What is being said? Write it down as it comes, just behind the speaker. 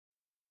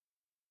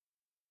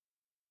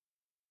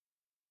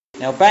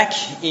Now, back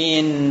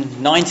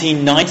in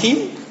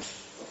 1990,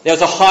 there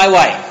was a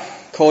highway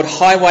called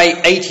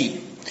Highway 80,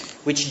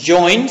 which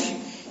joined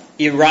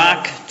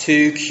Iraq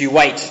to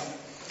Kuwait.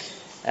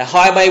 A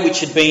highway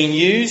which had been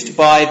used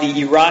by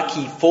the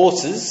Iraqi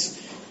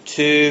forces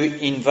to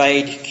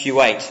invade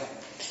Kuwait.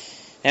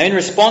 Now, in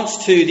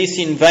response to this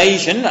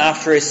invasion,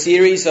 after a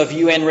series of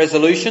UN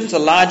resolutions, a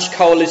large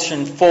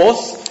coalition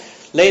force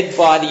led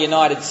by the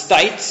United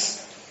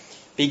States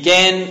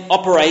began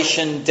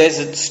Operation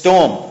Desert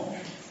Storm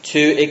to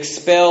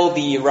expel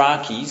the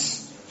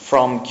Iraqis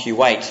from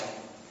Kuwait.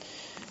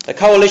 The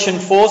coalition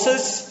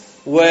forces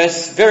were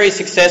very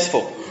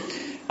successful.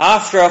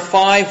 After a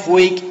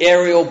 5-week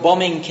aerial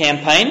bombing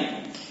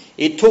campaign,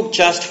 it took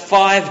just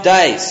 5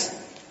 days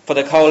for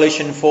the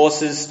coalition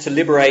forces to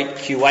liberate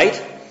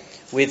Kuwait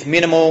with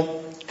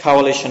minimal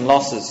coalition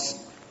losses.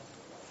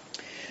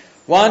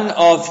 One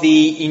of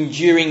the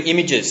enduring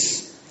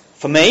images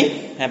for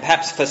me, and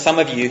perhaps for some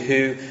of you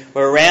who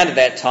were around at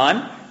that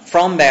time,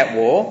 from that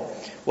war,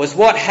 was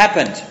what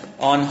happened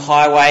on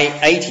Highway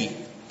 80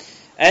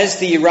 as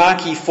the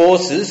Iraqi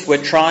forces were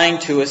trying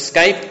to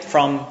escape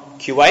from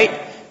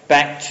Kuwait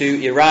back to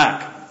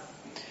Iraq.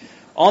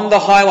 On the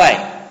highway,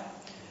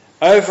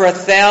 over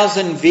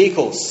 1,000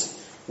 vehicles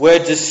were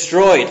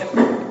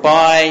destroyed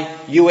by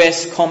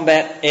US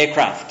combat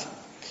aircraft.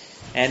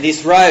 And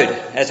this road,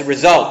 as a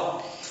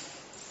result,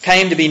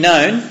 came to be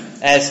known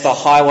as the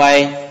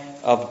Highway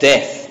of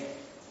Death.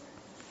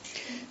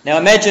 Now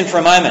imagine for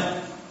a moment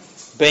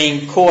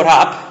being caught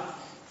up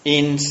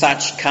in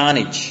such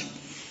carnage.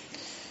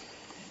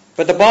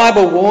 But the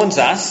Bible warns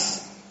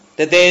us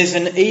that there's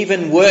an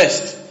even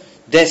worse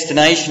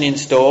destination in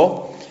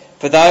store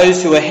for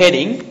those who are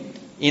heading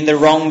in the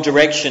wrong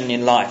direction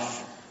in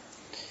life.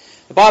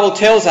 The Bible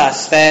tells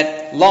us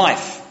that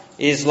life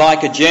is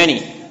like a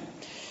journey.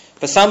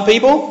 For some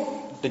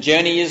people, the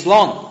journey is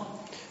long.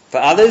 For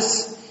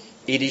others,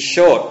 it is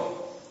short.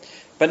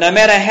 But no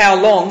matter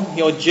how long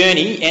your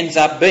journey ends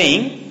up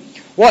being,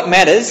 what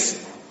matters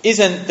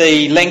isn't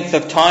the length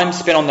of time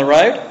spent on the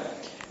road,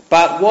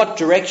 but what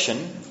direction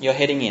you're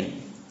heading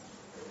in.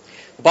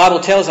 The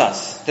Bible tells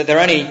us that there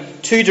are only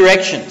 2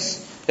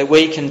 directions that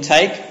we can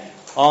take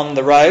on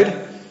the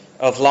road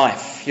of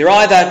life. You're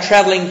either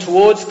travelling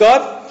towards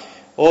God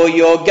or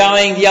you're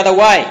going the other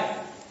way,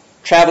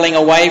 travelling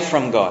away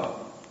from God.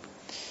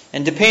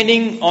 And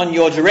depending on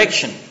your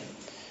direction,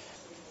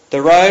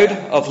 the road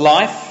of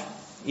life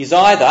is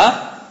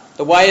either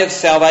the way of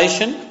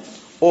salvation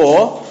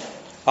or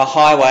a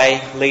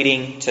highway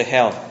leading to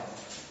hell.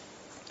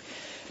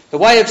 The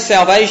way of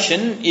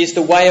salvation is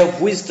the way of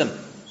wisdom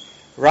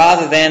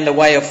rather than the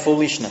way of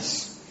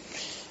foolishness.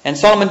 And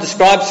Solomon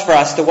describes for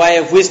us the way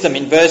of wisdom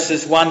in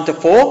verses 1 to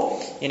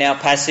 4 in our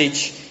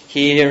passage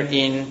here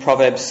in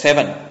Proverbs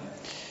 7.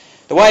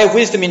 The way of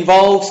wisdom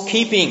involves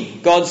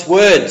keeping God's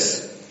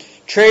words,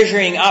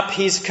 treasuring up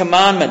his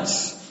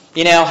commandments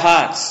in our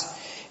hearts.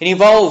 It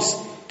involves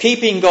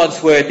keeping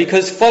God's word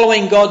because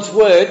following God's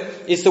word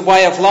is the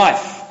way of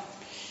life.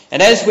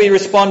 And as we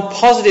respond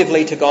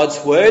positively to God's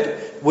word,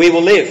 we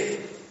will live.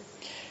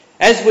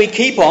 As we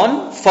keep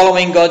on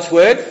following God's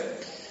word,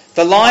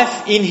 the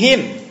life in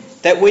him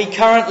that we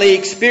currently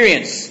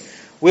experience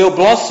will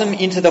blossom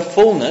into the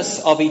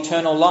fullness of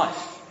eternal life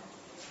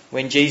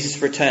when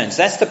Jesus returns.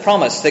 That's the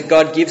promise that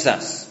God gives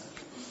us.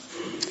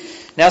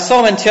 Now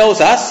Solomon tells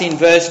us in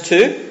verse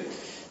 2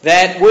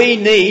 that we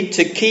need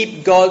to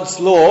keep God's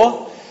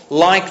law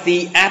like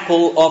the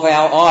apple of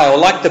our eye, or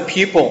like the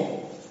pupil.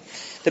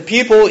 The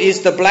pupil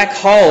is the black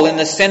hole in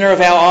the centre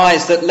of our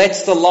eyes that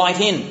lets the light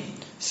in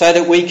so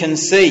that we can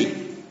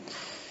see.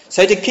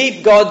 So to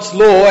keep God's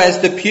law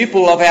as the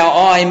pupil of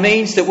our eye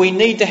means that we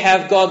need to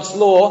have God's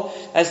law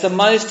as the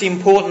most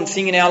important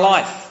thing in our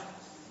life.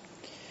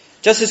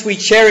 Just as we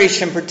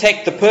cherish and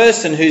protect the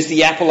person who's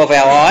the apple of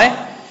our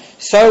eye,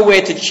 so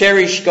we're to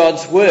cherish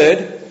God's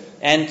word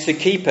and to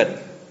keep it.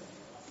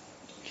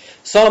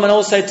 Solomon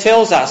also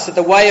tells us that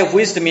the way of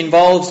wisdom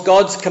involves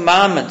God's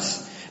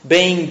commandments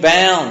being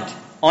bound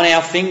on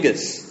our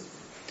fingers.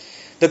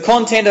 The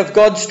content of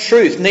God's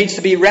truth needs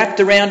to be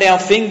wrapped around our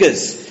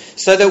fingers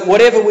so that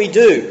whatever we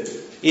do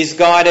is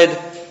guided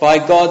by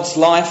God's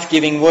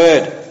life-giving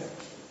word.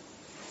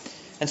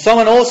 And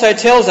Solomon also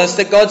tells us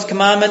that God's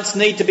commandments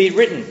need to be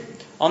written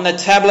on the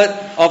tablet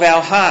of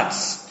our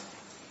hearts.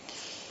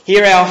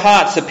 Here our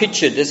hearts are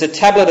pictured as a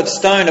tablet of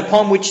stone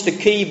upon which the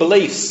key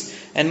beliefs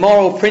and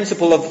moral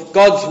principle of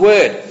God's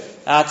word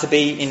are to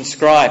be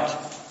inscribed.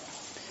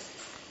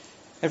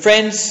 And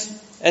friends,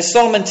 as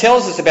Solomon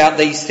tells us about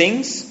these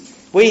things,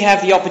 we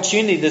have the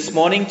opportunity this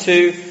morning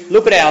to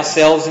look at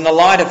ourselves in the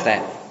light of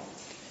that.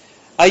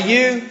 Are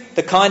you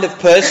the kind of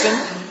person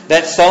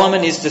that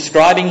Solomon is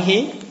describing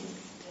here?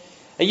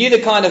 Are you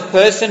the kind of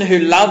person who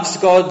loves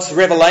God's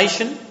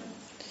revelation?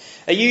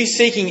 Are you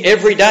seeking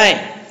every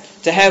day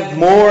to have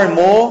more and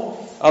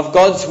more of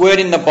God's word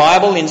in the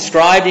Bible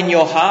inscribed in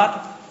your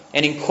heart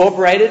and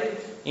incorporated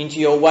into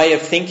your way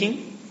of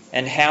thinking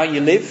and how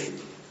you live?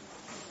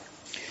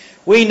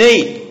 We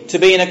need to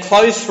be in a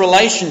close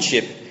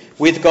relationship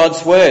with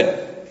God's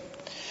word.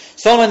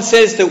 Solomon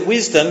says that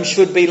wisdom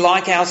should be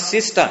like our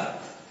sister.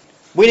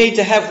 We need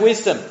to have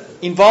wisdom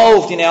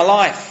involved in our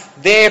life,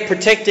 there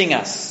protecting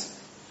us.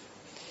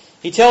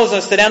 He tells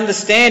us that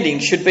understanding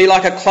should be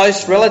like a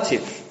close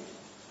relative.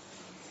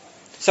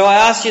 So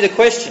I ask you the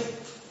question,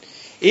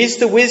 is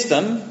the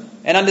wisdom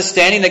and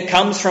understanding that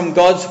comes from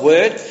God's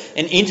word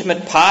an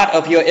intimate part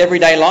of your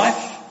everyday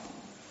life?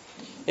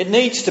 It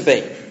needs to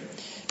be,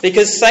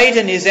 because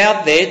Satan is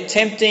out there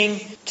tempting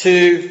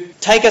to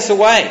take us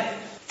away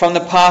from the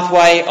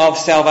pathway of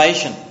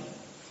salvation.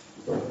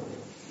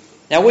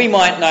 Now, we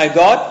might know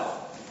God,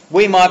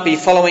 we might be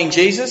following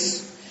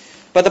Jesus,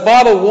 but the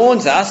Bible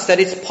warns us that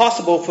it's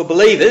possible for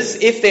believers,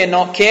 if they're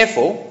not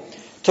careful,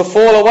 to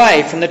fall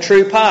away from the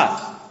true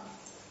path.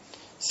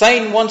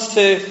 Satan wants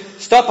to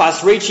stop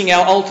us reaching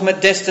our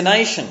ultimate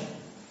destination.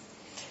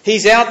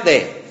 He's out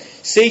there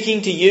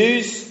seeking to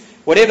use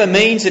whatever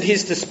means at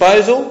his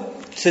disposal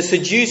to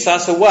seduce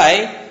us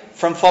away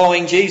from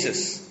following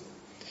Jesus.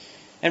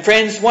 And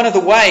friends, one of the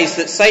ways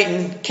that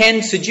Satan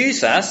can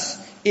seduce us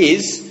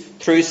is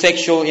through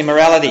sexual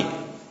immorality.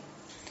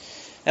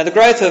 Now, the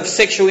growth of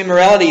sexual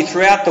immorality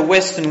throughout the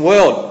Western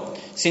world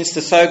since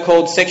the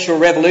so-called sexual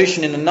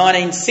revolution in the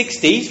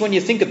 1960s, when you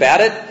think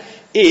about it,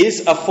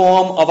 is a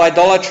form of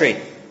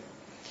idolatry.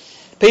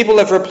 People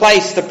have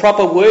replaced the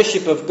proper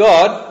worship of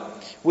God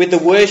with the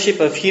worship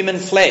of human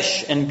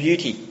flesh and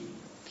beauty.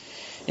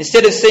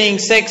 Instead of seeing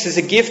sex as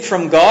a gift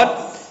from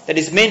God that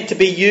is meant to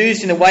be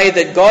used in a way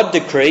that God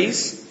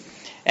decrees,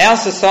 our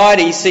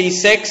society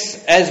sees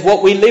sex as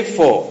what we live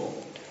for,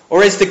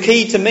 or as the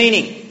key to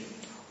meaning,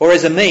 or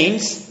as a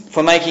means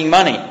for making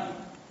money.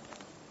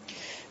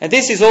 And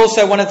this is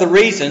also one of the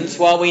reasons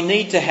why we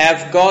need to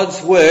have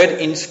God's word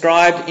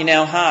inscribed in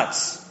our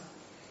hearts.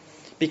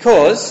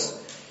 Because,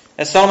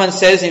 as Solomon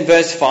says in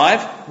verse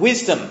 5,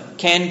 wisdom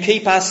can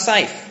keep us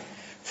safe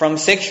from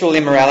sexual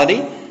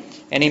immorality,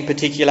 and in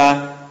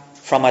particular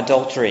from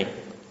adultery.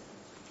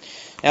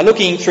 Now,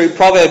 looking through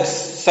Proverbs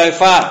so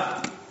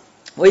far,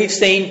 we've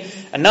seen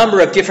a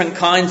number of different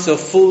kinds of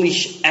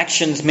foolish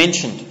actions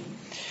mentioned.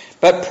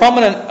 But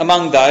prominent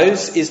among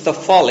those is the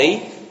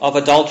folly of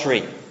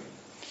adultery.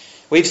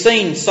 We've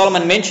seen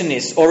Solomon mention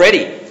this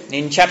already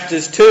in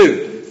chapters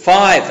 2,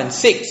 5 and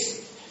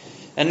 6.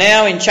 And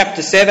now in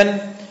chapter 7,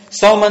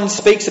 Solomon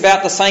speaks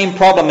about the same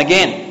problem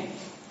again.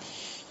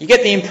 You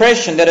get the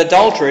impression that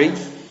adultery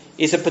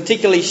is a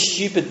particularly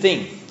stupid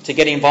thing to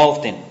get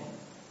involved in.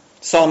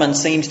 Solomon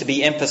seems to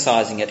be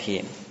emphasising it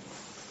here.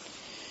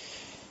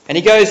 And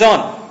he goes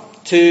on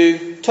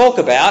to talk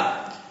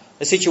about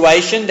a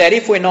situation that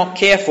if we're not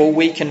careful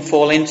we can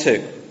fall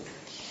into.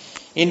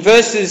 In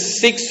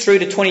verses 6 through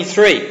to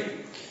 23,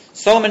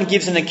 Solomon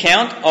gives an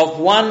account of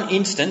one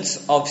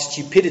instance of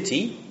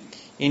stupidity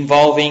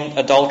involving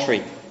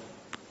adultery.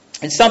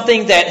 It's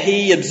something that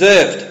he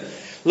observed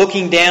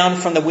looking down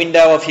from the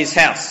window of his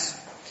house.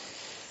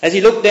 As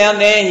he looked down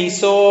there, he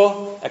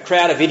saw a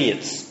crowd of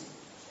idiots.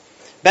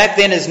 Back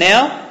then as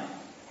now,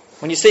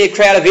 when you see a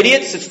crowd of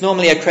idiots, it's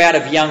normally a crowd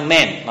of young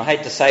men. I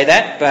hate to say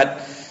that, but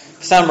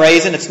for some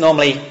reason it's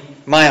normally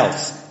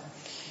males.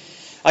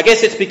 I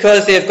guess it's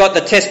because they've got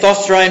the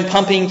testosterone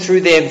pumping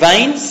through their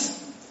veins,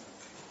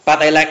 but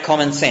they lack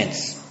common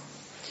sense.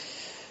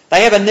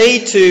 They have a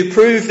need to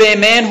prove their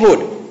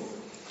manhood,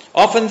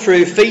 often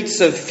through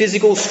feats of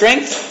physical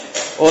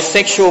strength or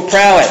sexual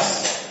prowess.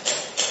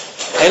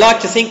 They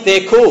like to think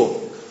they're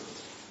cool,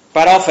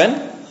 but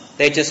often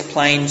they're just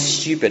plain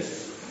stupid.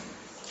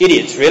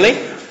 Idiots, really.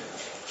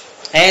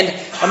 And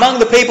among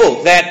the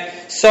people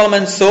that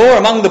Solomon saw,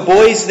 among the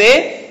boys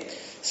there,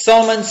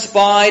 Solomon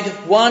spied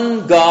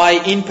one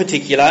guy in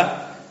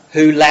particular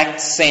who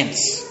lacked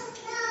sense.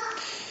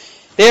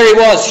 There he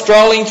was,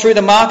 strolling through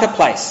the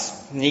marketplace,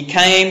 and he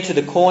came to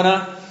the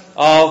corner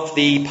of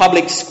the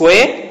public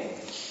square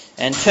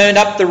and turned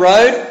up the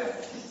road,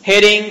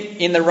 heading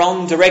in the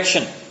wrong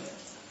direction.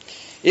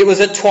 It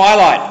was at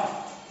twilight.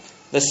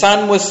 The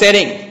sun was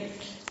setting,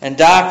 and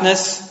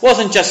darkness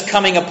wasn't just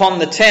coming upon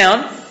the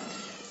town,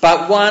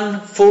 but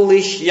one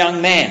foolish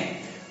young man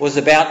was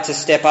about to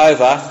step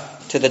over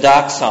to the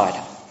dark side.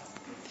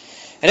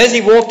 And as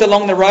he walked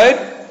along the road,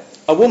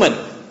 a woman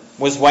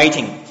was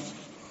waiting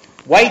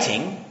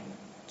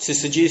to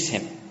seduce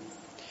him.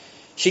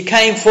 She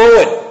came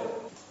forward.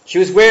 She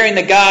was wearing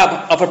the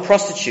garb of a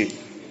prostitute,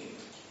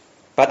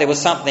 but there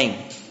was something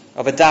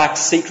of a dark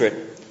secret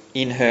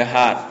in her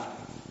heart.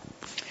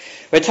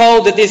 We're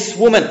told that this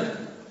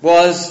woman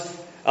was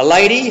a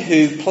lady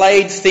who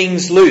played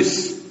things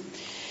loose.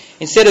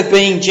 Instead of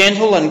being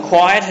gentle and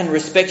quiet and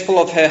respectful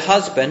of her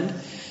husband,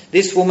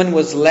 this woman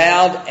was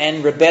loud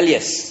and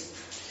rebellious.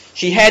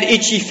 She had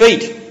itchy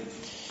feet.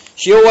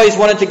 She always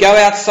wanted to go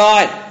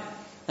outside.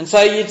 And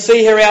so you'd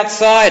see her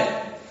outside,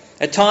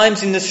 at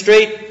times in the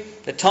street,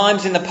 at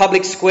times in the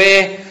public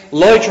square,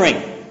 loitering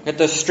at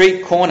the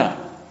street corner,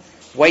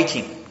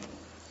 waiting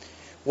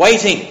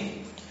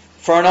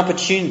for an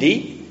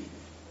opportunity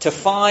to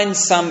find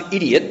some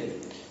idiot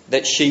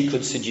that she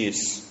could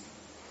seduce.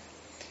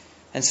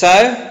 And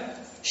so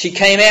she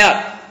came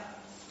out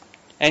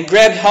and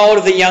grabbed hold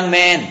of the young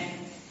man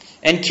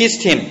and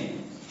kissed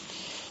him.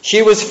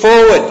 She was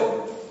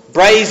forward,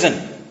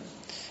 brazen,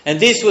 and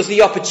this was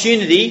the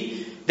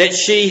opportunity that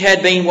she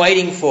had been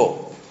waiting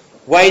for,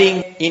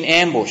 waiting in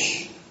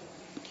ambush,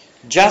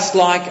 just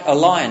like a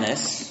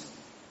lioness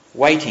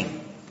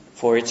waiting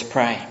for its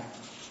prey.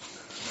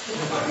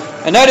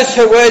 And notice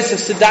her words of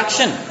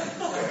seduction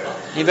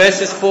in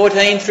verses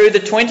 14 through to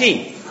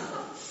 20.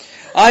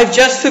 I've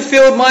just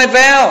fulfilled my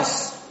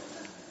vows,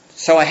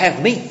 so I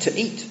have meat to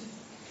eat.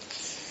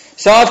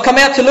 So I've come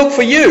out to look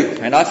for you,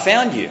 and I've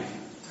found you.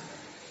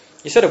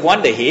 You sort of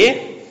wonder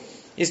here,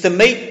 is the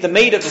meat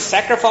of the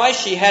sacrifice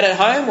she had at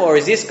home, or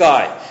is this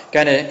guy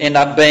going to end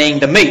up being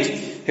the meat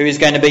who is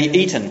going to be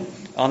eaten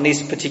on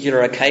this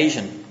particular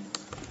occasion?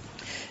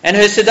 And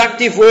her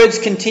seductive words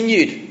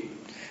continued.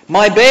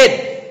 My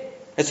bed,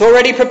 it's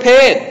already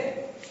prepared.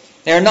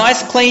 There are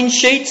nice clean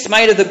sheets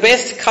made of the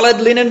best coloured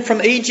linen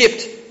from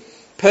Egypt,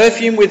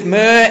 perfumed with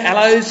myrrh,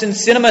 aloes and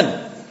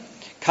cinnamon.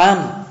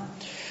 Come,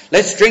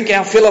 let's drink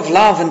our fill of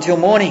love until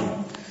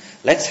morning.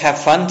 Let's have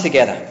fun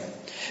together.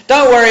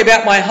 Don't worry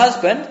about my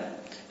husband.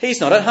 He's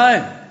not at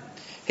home.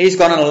 He's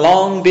gone on a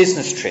long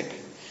business trip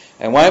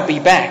and won't be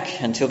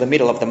back until the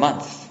middle of the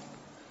month.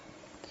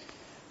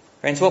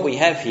 Friends, what we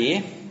have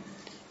here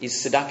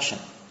is seduction.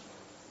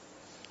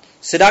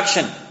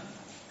 Seduction,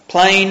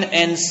 plain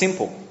and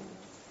simple.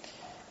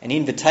 An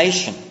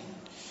invitation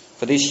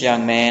for this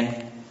young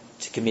man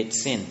to commit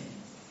sin.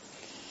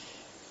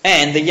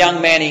 And the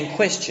young man in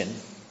question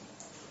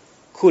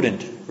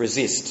couldn't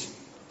resist.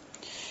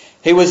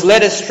 He was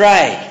led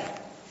astray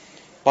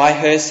by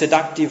her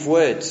seductive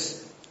words.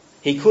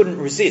 He couldn't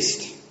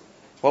resist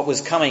what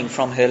was coming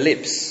from her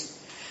lips,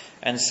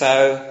 and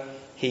so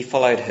he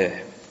followed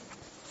her.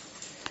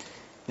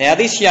 Now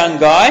this young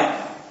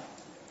guy,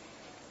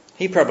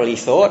 he probably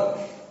thought,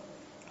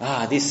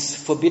 this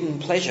forbidden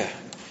pleasure,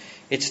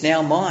 it's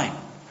now mine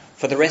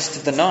for the rest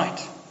of the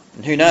night,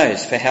 and who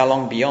knows for how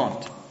long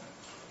beyond.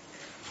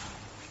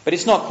 But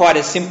it's not quite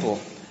as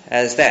simple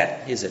as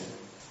that, is it?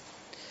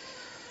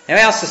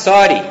 Now our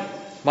society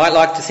might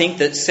like to think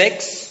that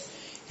sex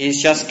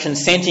is just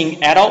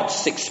consenting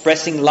adults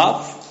expressing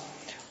love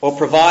or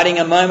providing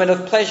a moment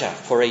of pleasure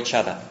for each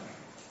other.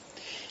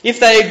 If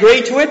they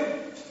agree to it,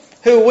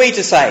 who are we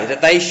to say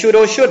that they should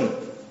or shouldn't?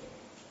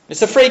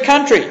 It's a free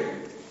country.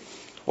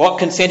 What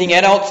consenting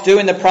adults do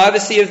in the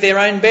privacy of their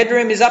own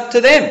bedroom is up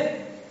to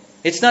them.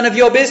 It's none of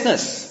your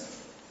business.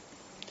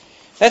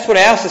 That's what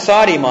our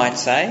society might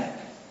say.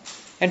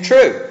 And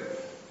true,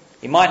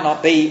 it might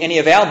not be any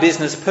of our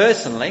business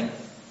personally,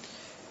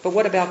 but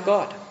what about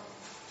God?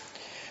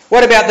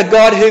 What about the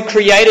God who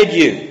created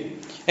you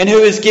and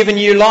who has given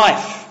you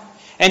life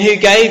and who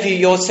gave you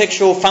your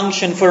sexual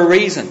function for a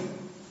reason?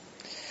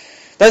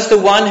 Does the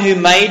one who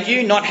made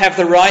you not have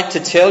the right to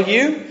tell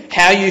you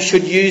how you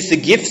should use the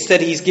gifts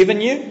that he's given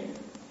you?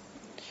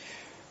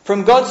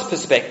 From God's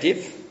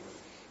perspective,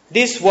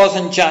 this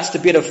wasn't just a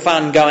bit of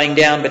fun going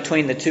down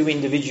between the two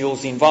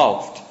individuals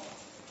involved.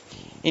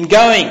 In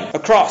going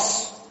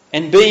across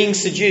and being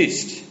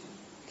seduced,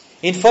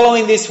 in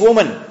following this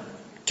woman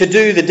to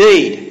do the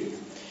deed,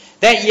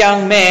 that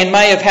young man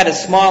may have had a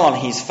smile on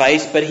his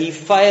face, but he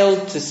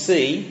failed to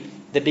see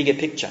the bigger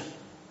picture.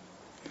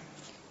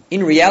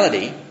 In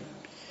reality,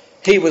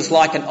 he was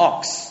like an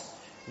ox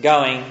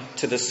going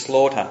to the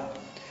slaughter,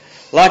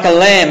 like a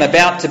lamb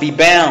about to be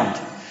bound,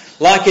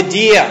 like a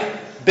deer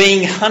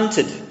being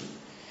hunted,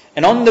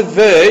 and on the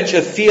verge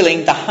of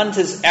feeling the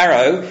hunter's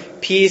arrow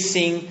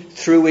piercing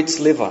through its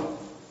liver.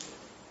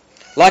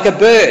 Like a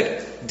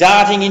bird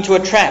darting into a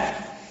trap,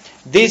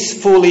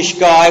 this foolish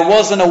guy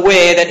wasn't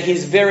aware that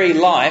his very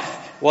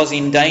life was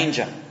in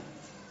danger.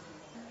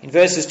 In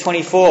verses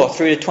 24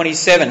 through to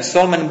 27,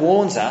 Solomon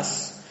warns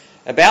us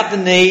about the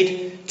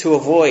need to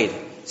avoid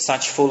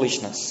such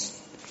foolishness.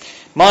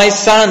 My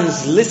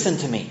sons, listen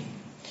to me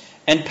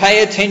and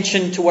pay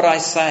attention to what I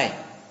say.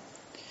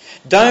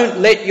 Don't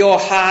let your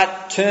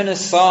heart turn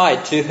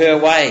aside to her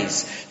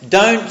ways.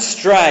 Don't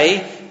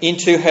stray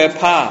into her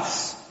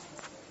paths.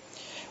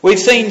 We've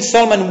seen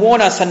Solomon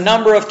warn us a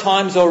number of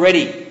times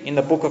already in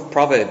the book of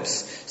Proverbs.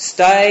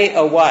 Stay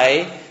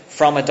away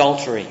from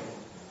adultery.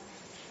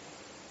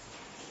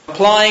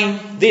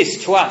 Applying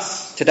this to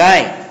us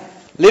today,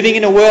 living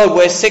in a world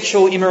where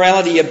sexual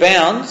immorality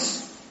abounds,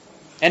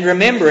 and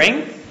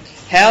remembering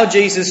how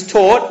Jesus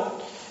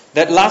taught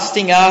that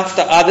lusting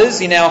after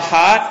others in our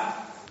heart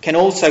can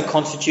also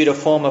constitute a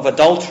form of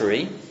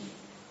adultery,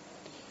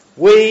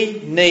 we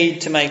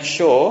need to make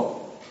sure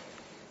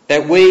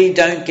that we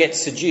don't get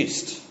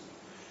seduced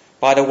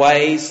by the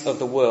ways of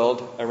the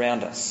world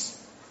around us.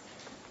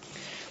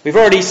 We've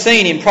already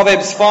seen in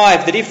Proverbs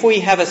 5 that if we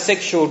have a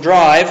sexual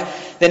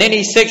drive, then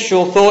any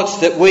sexual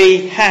thoughts that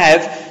we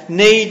have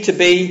need to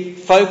be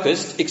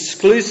focused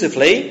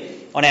exclusively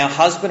on our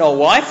husband or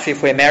wife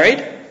if we're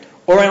married,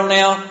 or on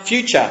our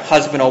future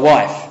husband or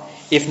wife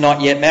if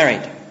not yet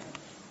married.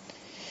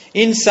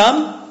 In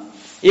sum,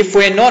 if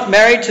we're not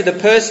married to the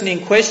person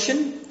in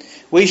question,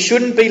 we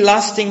shouldn't be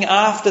lusting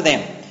after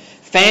them,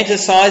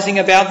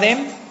 fantasising about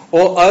them,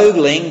 or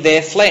ogling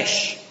their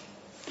flesh.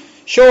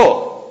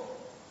 Sure,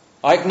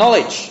 I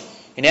acknowledge,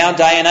 in our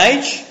day and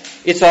age,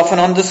 it's often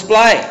on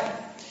display.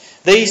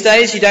 These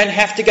days, you don't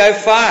have to go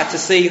far to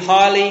see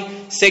highly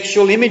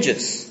sexual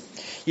images.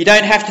 You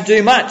don't have to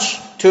do much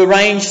to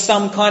arrange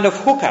some kind of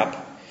hookup.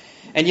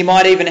 And you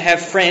might even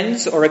have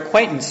friends or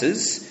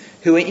acquaintances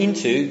who are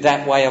into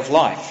that way of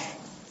life.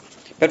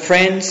 But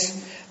friends,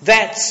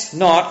 that's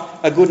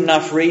not a good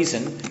enough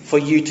reason for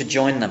you to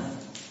join them.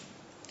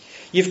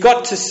 You've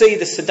got to see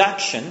the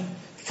seduction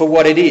for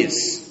what it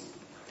is.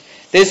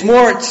 There's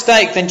more at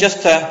stake than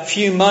just a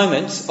few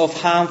moments of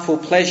harmful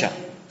pleasure.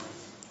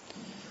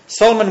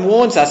 Solomon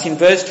warns us in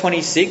verse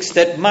 26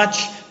 that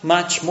much,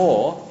 much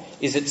more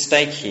is at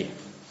stake here.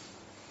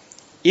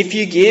 If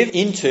you give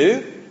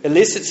into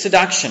illicit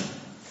seduction,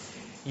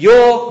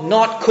 you're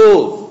not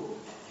cool.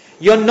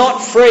 You're not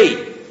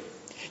free.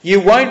 You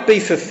won't be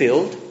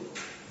fulfilled.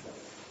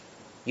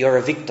 You're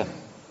a victim.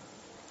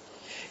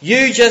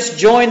 You just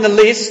join the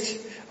list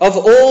of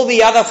all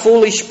the other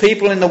foolish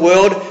people in the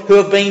world who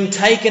have been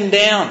taken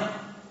down,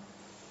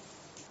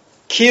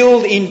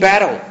 killed in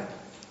battle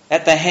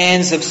at the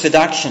hands of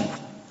seduction.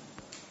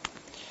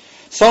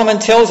 Solomon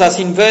tells us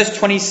in verse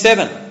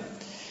 27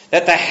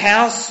 that the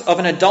house of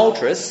an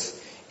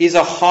adulteress is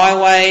a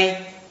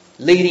highway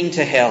leading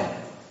to hell.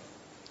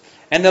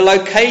 And the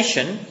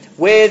location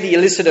where the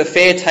illicit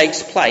affair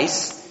takes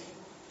place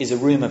is a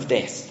room of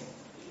death.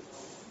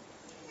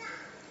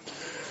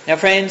 Now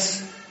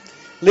friends,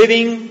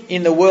 living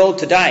in the world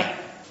today,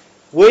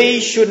 we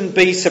shouldn't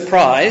be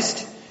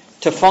surprised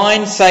to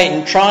find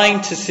Satan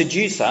trying to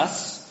seduce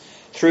us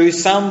through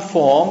some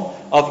form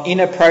of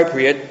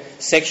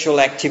inappropriate sexual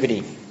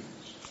activity.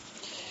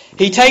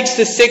 He takes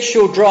the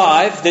sexual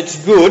drive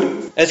that's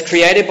good, as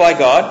created by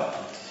God,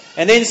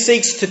 and then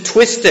seeks to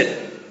twist it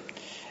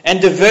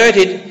and divert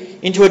it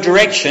into a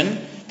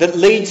direction that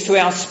leads to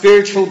our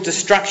spiritual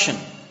destruction,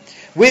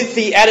 with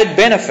the added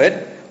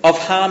benefit of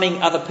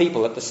harming other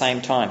people at the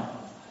same time.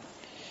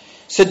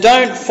 So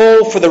don't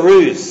fall for the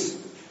ruse.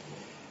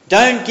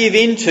 Don't give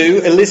in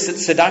to illicit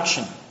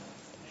seduction.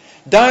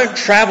 Don't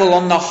travel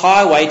on the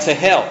highway to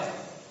hell.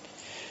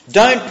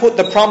 Don't put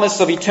the promise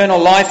of eternal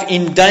life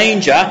in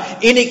danger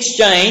in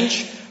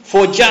exchange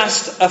for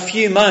just a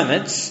few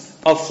moments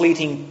of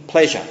fleeting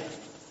pleasure.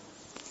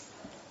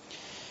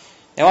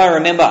 Now I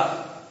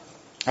remember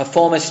a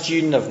former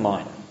student of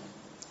mine.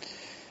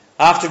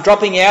 After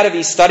dropping out of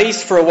his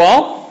studies for a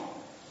while,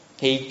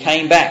 he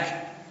came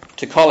back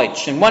to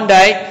college. And one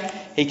day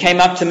he came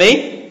up to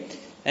me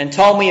and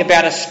told me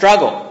about a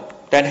struggle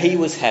that he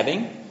was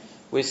having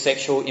with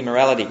sexual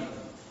immorality.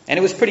 And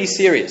it was pretty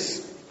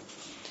serious.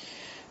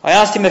 I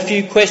asked him a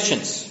few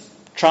questions,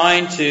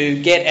 trying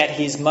to get at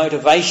his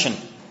motivation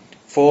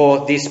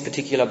for this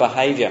particular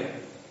behaviour.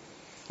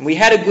 And we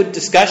had a good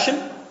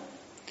discussion,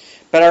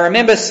 but I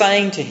remember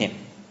saying to him,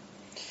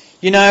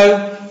 you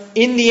know,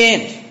 in the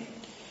end,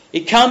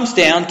 it comes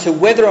down to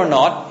whether or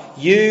not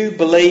you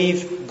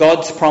believe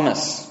God's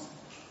promise.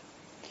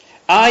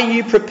 Are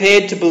you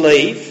prepared to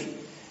believe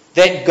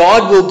that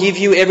God will give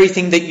you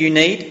everything that you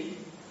need?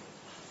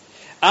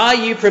 Are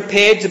you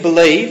prepared to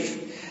believe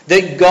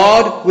that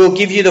God will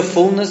give you the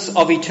fullness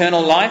of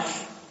eternal life?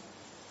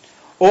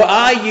 Or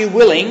are you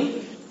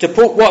willing to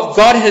put what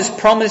God has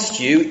promised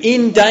you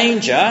in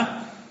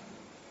danger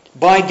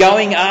by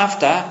going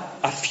after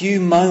a few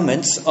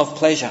moments of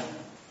pleasure?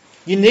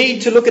 You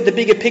need to look at the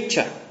bigger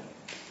picture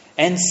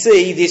and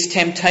see this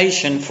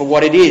temptation for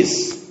what it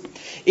is.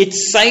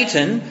 It's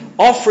Satan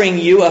offering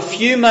you a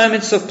few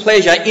moments of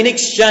pleasure in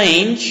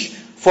exchange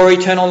for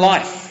eternal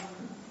life.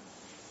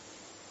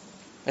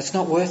 It's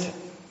not worth it.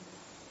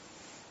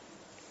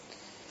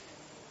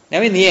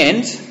 Now in the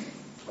end,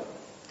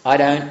 I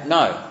don't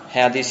know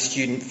how this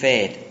student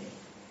fared,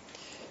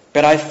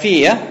 but I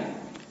fear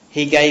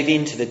he gave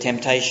in to the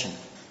temptation,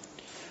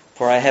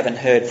 for I haven't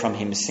heard from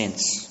him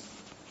since.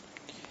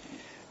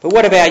 But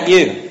what about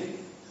you?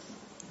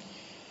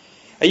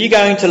 Are you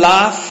going to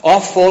laugh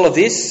off all of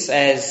this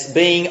as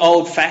being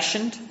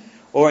old-fashioned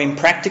or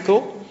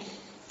impractical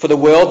for the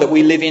world that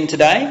we live in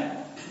today?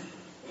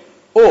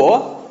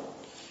 Or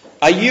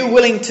are you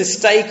willing to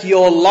stake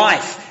your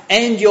life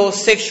and your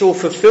sexual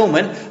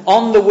fulfillment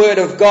on the Word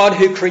of God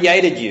who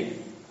created you?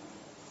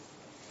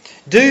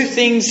 Do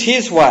things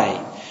His way,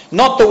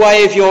 not the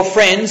way of your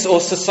friends or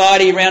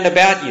society round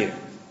about you.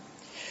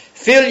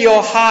 Fill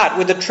your heart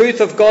with the truth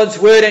of God's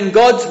Word and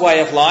God's way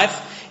of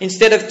life,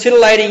 instead of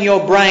titillating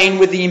your brain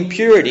with the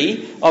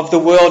impurity of the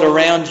world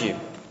around you.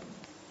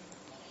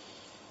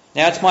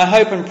 Now it's my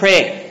hope and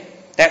prayer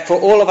that for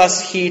all of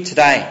us here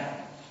today,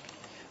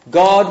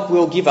 God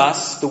will give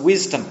us the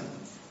wisdom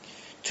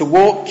to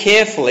walk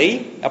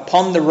carefully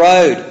upon the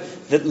road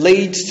that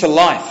leads to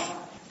life,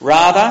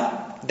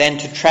 rather than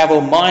to travel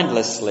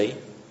mindlessly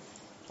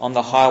on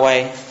the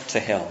highway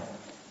to hell.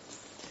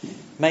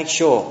 Make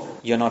sure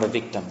you're not a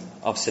victim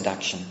of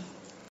seduction.